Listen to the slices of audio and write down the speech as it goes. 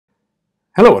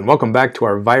Hello and welcome back to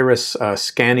our virus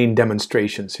scanning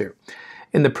demonstrations here.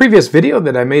 In the previous video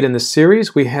that I made in this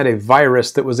series, we had a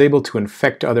virus that was able to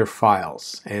infect other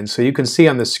files. And so you can see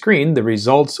on the screen the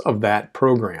results of that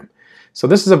program. So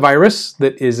this is a virus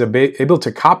that is able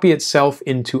to copy itself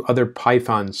into other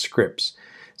Python scripts.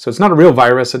 So it's not a real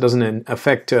virus, it doesn't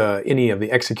affect any of the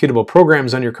executable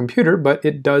programs on your computer, but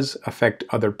it does affect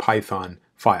other Python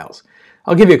files.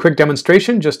 I'll give you a quick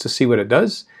demonstration just to see what it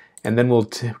does, and then we'll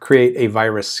create a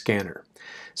virus scanner.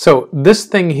 So this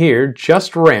thing here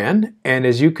just ran, and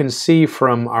as you can see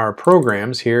from our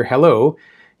programs here, hello,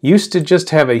 used to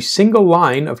just have a single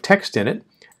line of text in it.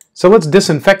 So let's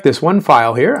disinfect this one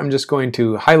file here. I'm just going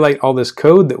to highlight all this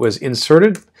code that was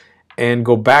inserted and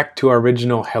go back to our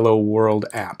original Hello World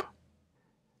app.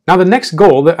 Now the next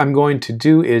goal that I'm going to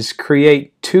do is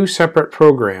create two separate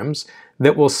programs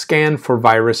that will scan for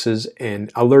viruses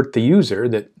and alert the user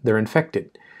that they're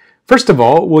infected. First of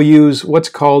all, we'll use what's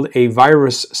called a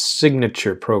virus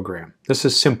signature program. This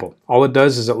is simple. All it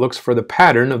does is it looks for the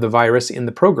pattern of the virus in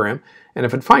the program, and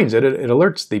if it finds it, it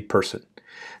alerts the person.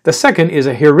 The second is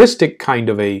a heuristic kind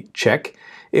of a check.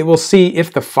 It will see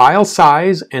if the file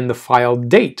size and the file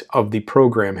date of the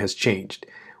program has changed,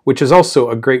 which is also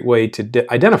a great way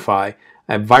to identify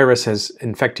a virus has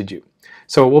infected you.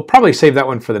 So we'll probably save that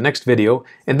one for the next video.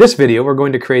 In this video, we're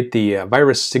going to create the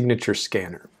virus signature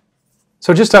scanner.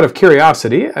 So just out of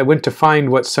curiosity, I went to find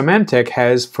what Symantec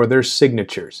has for their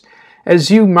signatures.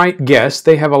 As you might guess,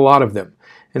 they have a lot of them.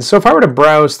 And so if I were to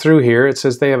browse through here, it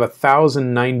says they have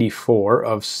 1,094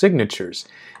 of signatures.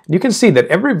 You can see that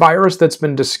every virus that's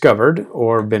been discovered,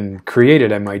 or been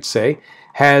created I might say,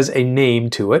 has a name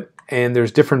to it, and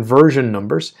there's different version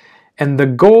numbers. And the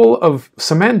goal of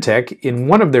Symantec in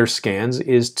one of their scans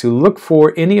is to look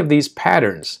for any of these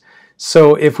patterns.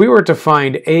 So if we were to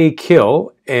find a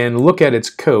kill and look at its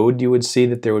code, you would see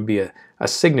that there would be a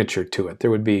signature to it.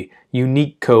 There would be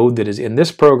unique code that is in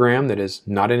this program that is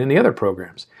not in any other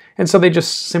programs. And so they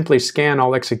just simply scan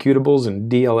all executables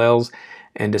and DLLs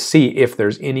and to see if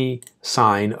there's any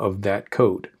sign of that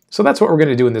code. So that's what we're going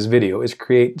to do in this video, is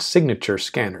create signature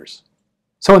scanners.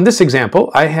 So in this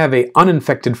example, I have an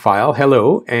uninfected file,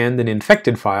 hello, and an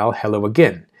infected file, hello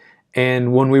again.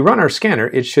 And when we run our scanner,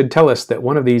 it should tell us that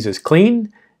one of these is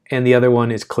clean and the other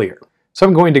one is clear. So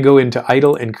I'm going to go into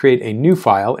idle and create a new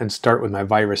file and start with my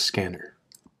virus scanner.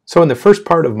 So in the first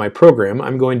part of my program,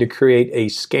 I'm going to create a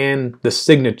scan the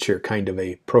signature kind of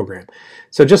a program.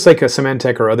 So just like a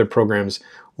Symantec or other programs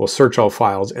will search all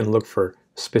files and look for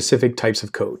specific types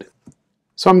of code.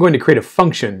 So I'm going to create a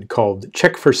function called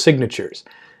check for signatures.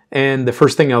 And the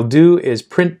first thing I'll do is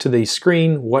print to the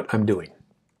screen what I'm doing.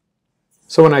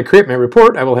 So when I create my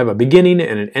report, I will have a beginning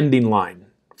and an ending line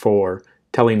for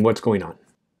telling what's going on.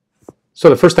 So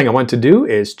the first thing I want to do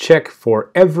is check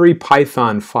for every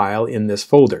Python file in this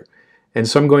folder. And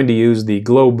so I'm going to use the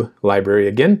glob library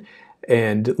again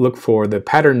and look for the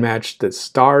pattern match that's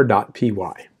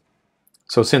star.py.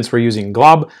 So since we're using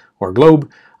glob or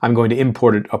globe, I'm going to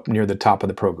import it up near the top of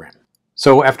the program.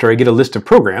 So after I get a list of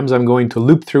programs, I'm going to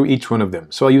loop through each one of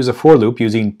them. So I'll use a for loop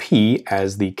using p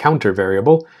as the counter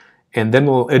variable. And then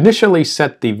we'll initially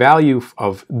set the value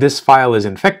of this file is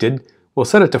infected. We'll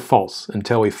set it to false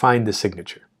until we find the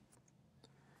signature.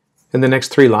 In the next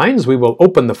 3 lines, we will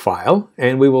open the file,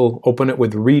 and we will open it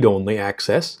with read-only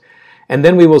access. And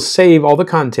then we will save all the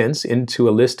contents into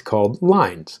a list called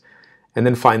lines. And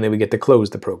then finally, we get to close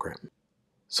the program.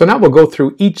 So now we'll go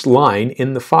through each line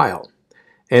in the file.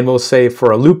 And we'll say for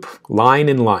a loop, line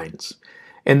in lines.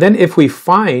 And then if we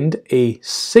find a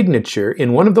signature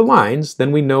in one of the lines,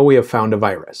 then we know we have found a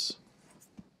virus.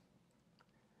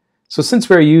 So since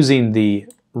we're using the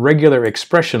regular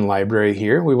expression library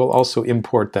here, we will also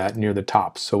import that near the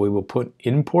top. So we will put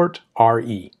import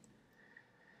RE.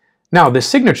 Now the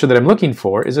signature that I'm looking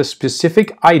for is a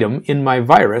specific item in my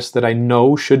virus that I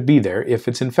know should be there if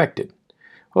it's infected.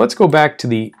 Well, let's go back to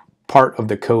the part of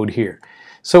the code here.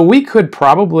 So we could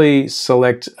probably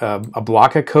select a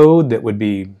block of code that would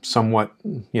be somewhat,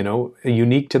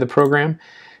 unique to the program.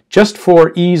 Just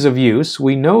for ease of use,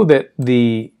 we know that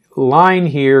the line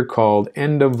here called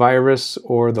end of virus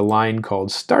or the line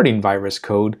called starting virus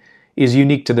code is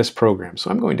unique to this program. So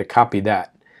I'm going to copy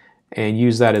that and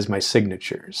use that as my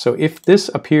signature. So if this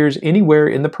appears anywhere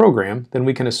in the program, then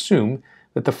we can assume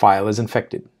that the file is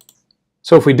infected.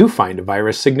 So if we do find a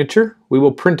virus signature, we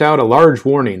will print out a large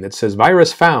warning that says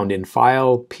virus found in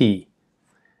file P.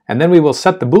 And then we will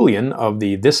set the boolean of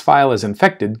the this file is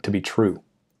infected to be true.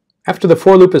 After the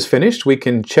for loop is finished, we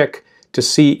can check to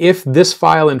see if this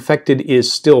file infected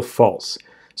is still false.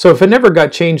 So if it never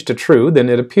got changed to true, then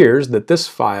it appears that this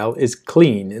file is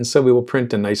clean, and so we will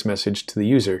print a nice message to the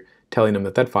user telling them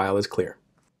that that file is clear.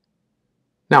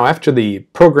 Now after the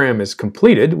program is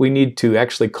completed, we need to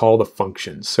actually call the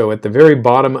function. So at the very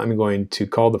bottom, I'm going to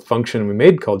call the function we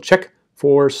made called check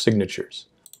for signatures.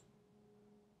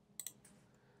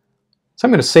 So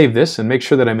I'm going to save this and make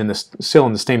sure that I'm still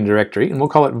in the same directory, and we'll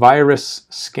call it virus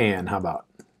scan. How about?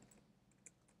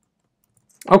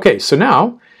 Okay, so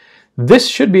now this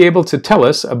should be able to tell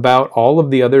us about all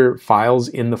of the other files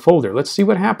in the folder. Let's see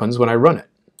what happens when I run it.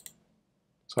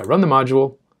 So I run the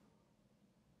module.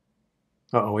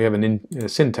 Uh-oh, we have a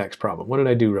syntax problem. What did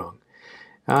I do wrong?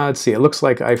 Let's see, it looks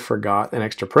like I forgot an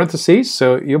extra parentheses,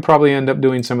 so you'll probably end up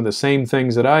doing some of the same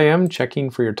things that I am, checking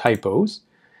for your typos.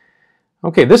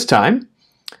 Okay, this time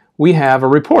we have a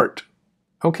report.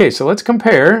 Okay, so let's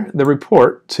compare the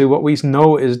report to what we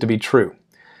know is to be true.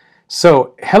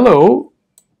 So, hello,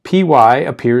 PY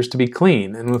appears to be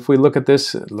clean. And if we look at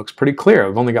this, it looks pretty clear.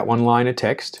 I've only got one line of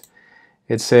text.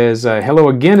 It says, hello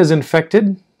again is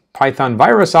infected. Python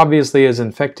virus obviously is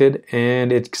infected,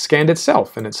 and it scanned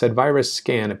itself, and it said virus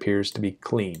scan appears to be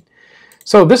clean.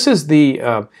 So this is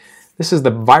the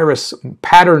virus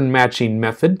pattern matching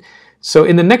method. So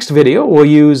in the next video, we'll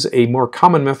use a more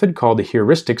common method called the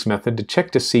heuristics method to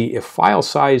check to see if file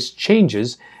size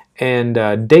changes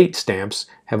and date stamps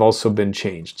have also been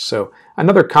changed. So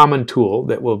another common tool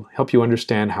that will help you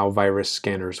understand how virus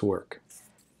scanners work.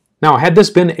 Now, had this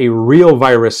been a real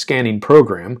virus scanning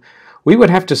program, we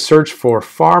would have to search for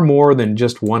far more than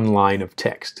just one line of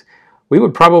text. We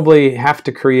would probably have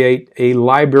to create a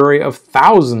library of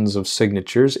thousands of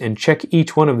signatures and check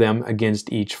each one of them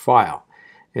against each file.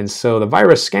 And so the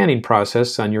virus scanning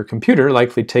process on your computer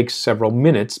likely takes several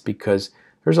minutes because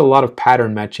there's a lot of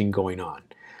pattern matching going on.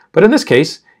 But in this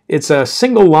case, it's a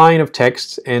single line of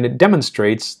text, and it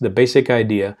demonstrates the basic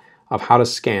idea of how to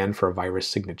scan for a virus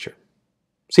signature.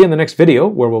 See you in the next video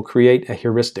where we'll create a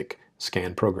heuristic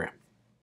scan program.